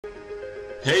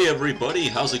Hey everybody,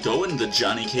 how's it going? The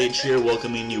Johnny Cage here,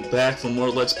 welcoming you back for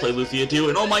more Let's Play Lufia 2,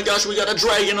 and oh my gosh, we got a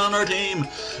dragon on our team!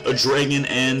 A dragon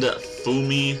and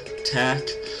Fumi Tak.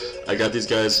 I got these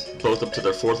guys both up to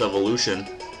their 4th evolution,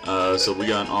 so we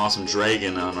got an awesome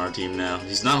dragon on our team now.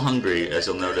 He's not hungry, as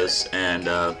you'll notice, and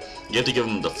you have to give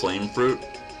him the flame fruit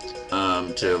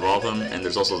to evolve him, and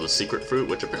there's also the secret fruit,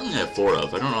 which apparently I have 4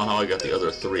 of. I don't know how I got the other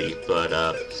 3, but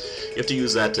you have to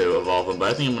use that to evolve them,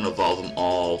 but I think I'm going to evolve them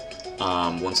all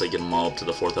once I get them all up to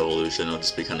the 4th evolution. It'll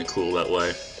just be kind of cool that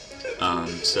way.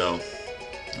 So,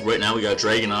 right now we got a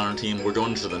dragon on our team. We're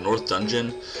going to the North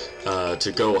Dungeon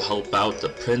to go help out the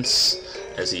prince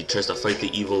as he tries to fight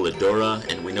the evil Lidora,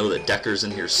 and we know that Decker's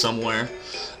in here somewhere.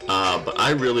 But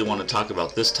I really want to talk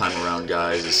about this time around,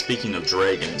 guys, is speaking of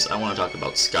dragons, I want to talk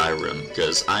about Skyrim,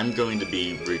 because I'm going to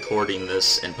be recording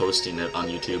this and posting it on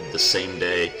YouTube the same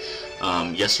day.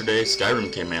 Yesterday,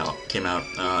 Skyrim came out.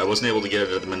 I wasn't able to get it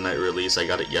at the midnight release. I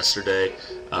got it yesterday.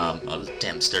 Oh,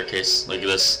 damn staircase. Look at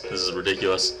this. This is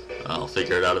ridiculous. I'll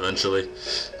figure it out eventually.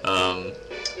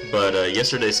 But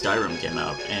yesterday Skyrim came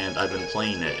out, and I've been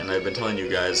playing it, and I've been telling you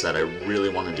guys that I really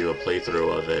want to do a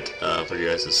playthrough of it for you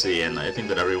guys to see, and I think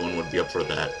that everyone would be up for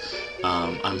that.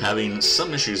 I'm having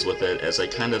some issues with it, as I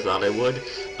kind of thought I would,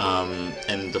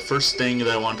 and the first thing that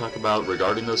I want to talk about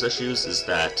regarding those issues is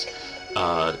that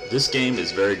this game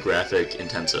is very graphic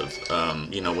intensive.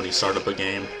 You know, when you start up a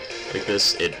game like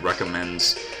this, it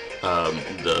recommends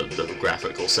the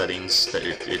graphical settings that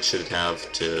it should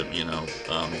have to, you know,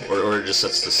 or it just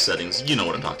sets the settings, you know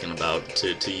what I'm talking about,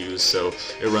 to use, so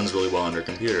it runs really well on your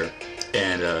computer.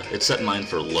 And it set mine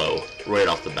for low right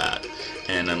off the bat,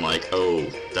 and I'm like, oh,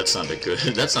 that's not a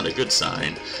good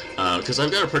sign, because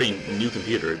I've got a pretty new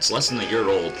computer. It's less than a year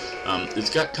old. It's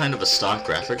got kind of a stock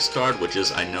graphics card, which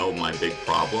is, I know, my big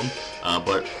problem,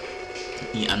 but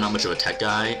I'm not much of a tech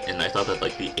guy, and I thought that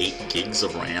like the 8 gigs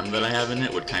of RAM that I have in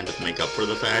it would kind of make up for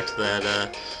the fact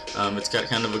that it's got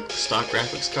kind of a stock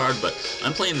graphics card. But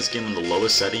I'm playing this game in the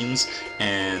lowest settings,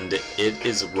 and it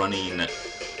is running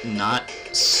not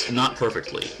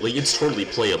perfectly. Like, it's totally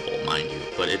playable, mind you,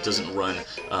 but it doesn't run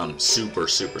super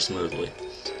smoothly.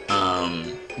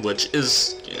 Which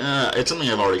is, it's something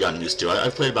I've already gotten used to.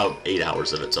 I've played about 8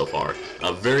 hours of it so far.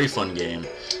 A very fun game.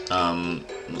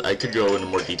 I could go into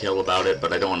more detail about it,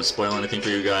 but I don't want to spoil anything for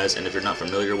you guys, and if you're not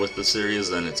familiar with the series,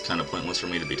 then it's kind of pointless for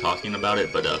me to be talking about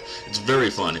it, but it's very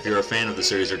fun. If you're a fan of the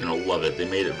series, you're going to love it. They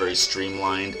made it very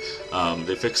streamlined.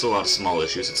 They fixed a lot of small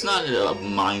issues. It's not a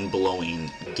mind-blowing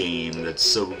game that's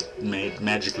so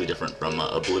magically different from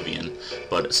Oblivion,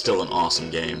 but it's still an awesome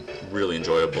game. Really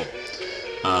enjoyable.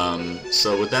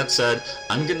 So with that said,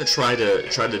 I'm gonna try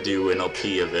to do an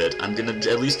LP of it. I'm gonna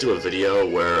at least do a video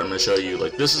where I'm gonna show you,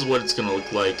 like, this is what it's gonna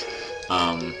look like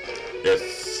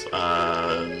if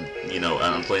you know,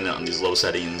 I'm playing it on these low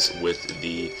settings with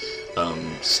the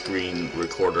screen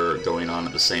recorder going on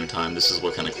at the same time. This is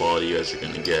what kind of quality you guys are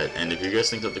gonna get, and if you guys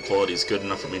think that the quality is good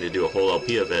enough for me to do a whole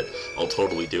LP of it, I'll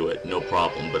totally do it, no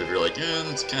problem. But if you're like,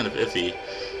 that's kind of iffy,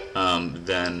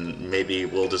 then maybe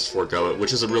we'll just forego it,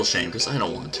 which is a real shame, because I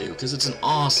don't want to, because it's an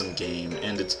awesome game,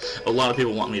 and it's a lot of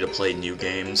people want me to play new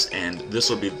games, and this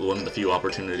will be one of the few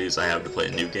opportunities I have to play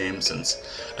a new game, since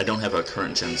I don't have a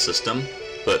current gen system.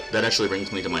 But that actually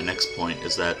brings me to my next point,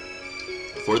 is that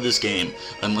for this game,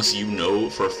 unless you know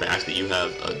for a fact that you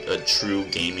have a true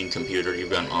gaming computer,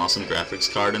 you've got an awesome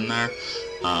graphics card in there,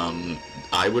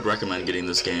 I would recommend getting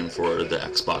this game for the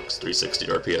Xbox 360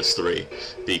 or PS3,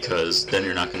 because then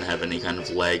you're not going to have any kind of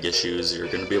lag issues. You're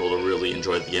going to be able to really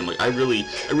enjoy the game. Like, I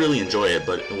really enjoy it,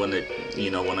 but when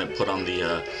I put on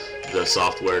the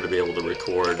software to be able to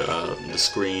record the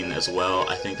screen as well,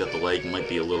 I think that the lag might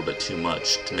be a little bit too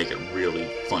much to make it really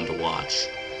fun to watch.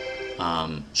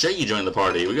 Shaggy joined the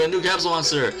party. We got a new capsule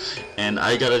monster, and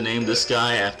I gotta name this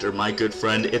guy after my good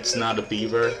friend It's Not a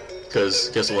Beaver, because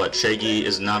guess what, Shaggy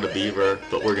is not a beaver,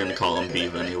 but we're gonna call him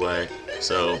Beav anyway,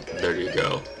 so there you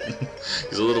go.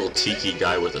 He's a little tiki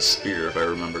guy with a spear, if I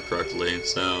remember correctly,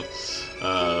 so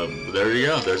there you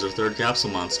go. There's our 3rd capsule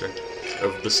monster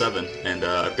of the 7, and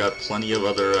I've got plenty of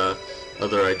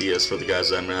other ideas for the guys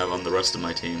that I'm gonna have on the rest of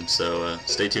my team, so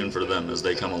stay tuned for them as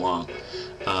they come along.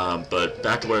 But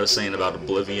back to what I was saying about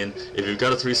Oblivion. If you've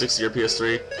got a 360 or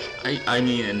PS3, I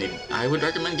mean, I would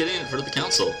recommend getting it for the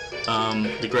console.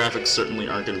 The graphics certainly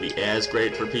aren't going to be as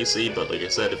great for PC, but like I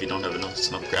said, if you don't have enough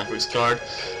graphics card,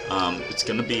 it's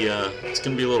gonna be a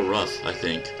little rough, I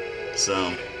think.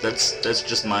 So that's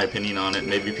just my opinion on it.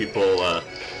 Maybe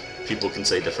people can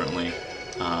say differently.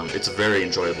 It's a very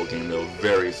enjoyable game though,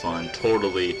 very fun,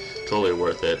 totally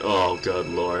worth it. Oh good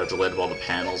lord, I have to light up all the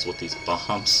panels with these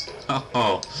bombs.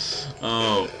 Oh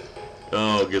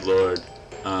good lord.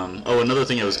 Oh, another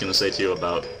thing I was gonna say to you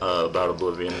about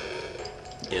Oblivion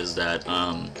is that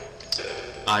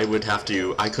I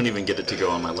couldn't even get it to go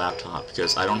on my laptop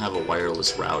because I don't have a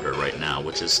wireless router right now,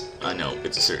 which is, I know,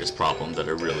 it's a serious problem that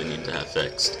I really need to have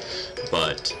fixed,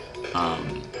 but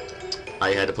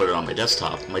I had to put it on my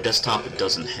desktop. My desktop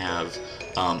doesn't have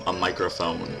a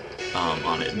microphone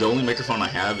on it. The only microphone I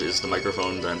have is the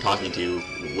microphone that I'm talking to you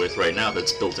with right now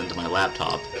that's built into my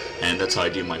laptop, and that's how I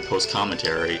do my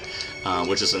post-commentary,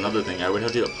 which is another thing. I would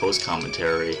have to do a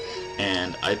post-commentary,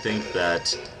 and I think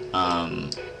that,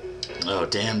 oh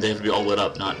damn, they have to be all lit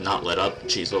up, not lit up.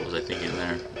 Jeez, what was I thinking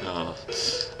there?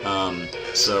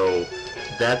 So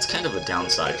that's kind of a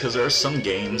downside, because there are some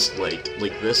games like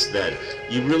this that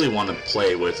you really want to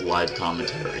play with live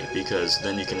commentary, because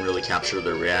then you can really capture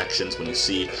their reactions when you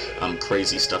see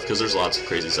crazy stuff, because there's lots of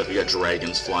crazy stuff. You got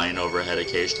dragons flying overhead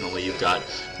occasionally, you've got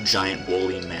giant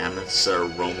woolly mammoths that are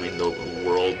roaming the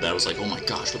world. That was like, oh my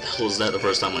gosh, what the hell is that? The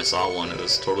first time I saw one, it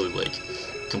was totally like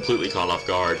completely caught off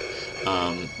guard.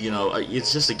 You know,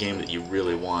 it's just a game that you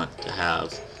really want to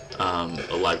have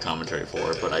a live commentary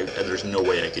for, but there's no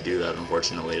way I could do that,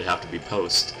 unfortunately. It'd have to be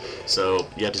post. So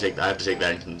you have to take I have to take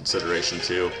that in consideration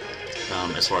too,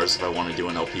 as far as if I want to do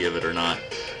an LP of it or not.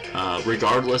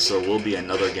 Regardless, there will be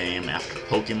another game after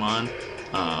Pokemon.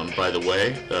 By the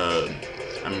way,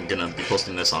 I'm gonna be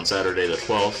posting this on Saturday the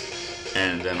 12th,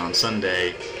 and then on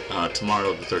Sunday,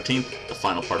 tomorrow the 13th, the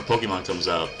final part of Pokemon comes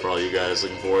out. For all you guys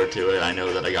looking forward to it, I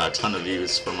know that I got a ton of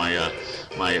views for my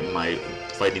my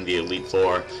fighting the Elite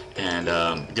Four, and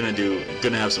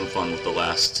gonna have some fun with the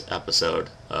last episode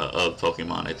of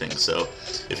Pokemon, I think. So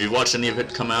if you've watched any of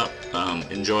it come out,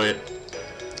 enjoy it.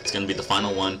 It's gonna be the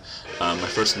final one, my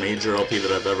first major LP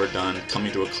that I've ever done,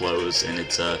 coming to a close, and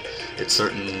it's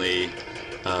certainly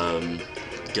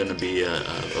gonna be a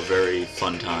very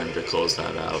fun time to close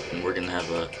that out, and we're gonna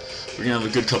have a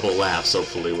good couple of laughs,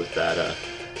 hopefully, with that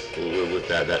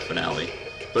that finale.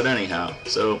 But anyhow,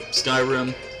 so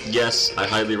Skyrim, yes, I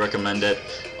highly recommend it.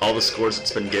 All the scores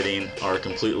it's been getting are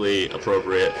completely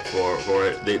appropriate for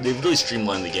it. They've really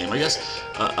streamlined the game. I guess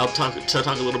I'll talk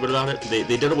a little bit about it.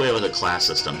 They did away with a class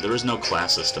system. There is no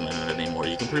class system in it anymore.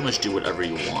 You can pretty much do whatever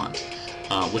you want,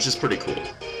 which is pretty cool.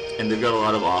 And they've got a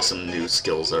lot of awesome new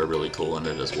skills that are really cool in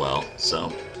it as well.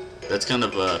 So that's kind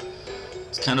of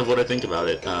what I think about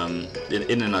it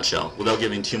in a nutshell, without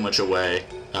giving too much away,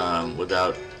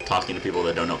 without talking to people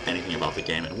that don't know anything about the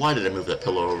game. And why did I move that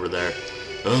pillow over there?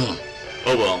 Ugh.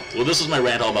 Oh well. Well, this was my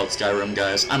rant all about Skyrim,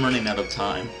 guys. I'm running out of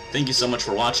time. Thank you so much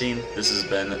for watching. This has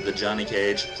been the Johnny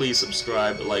Cage. Please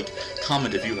subscribe, like,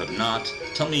 comment if you have not.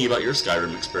 Tell me about your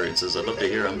Skyrim experiences. I'd love to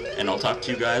hear them. And I'll talk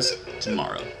to you guys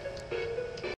tomorrow.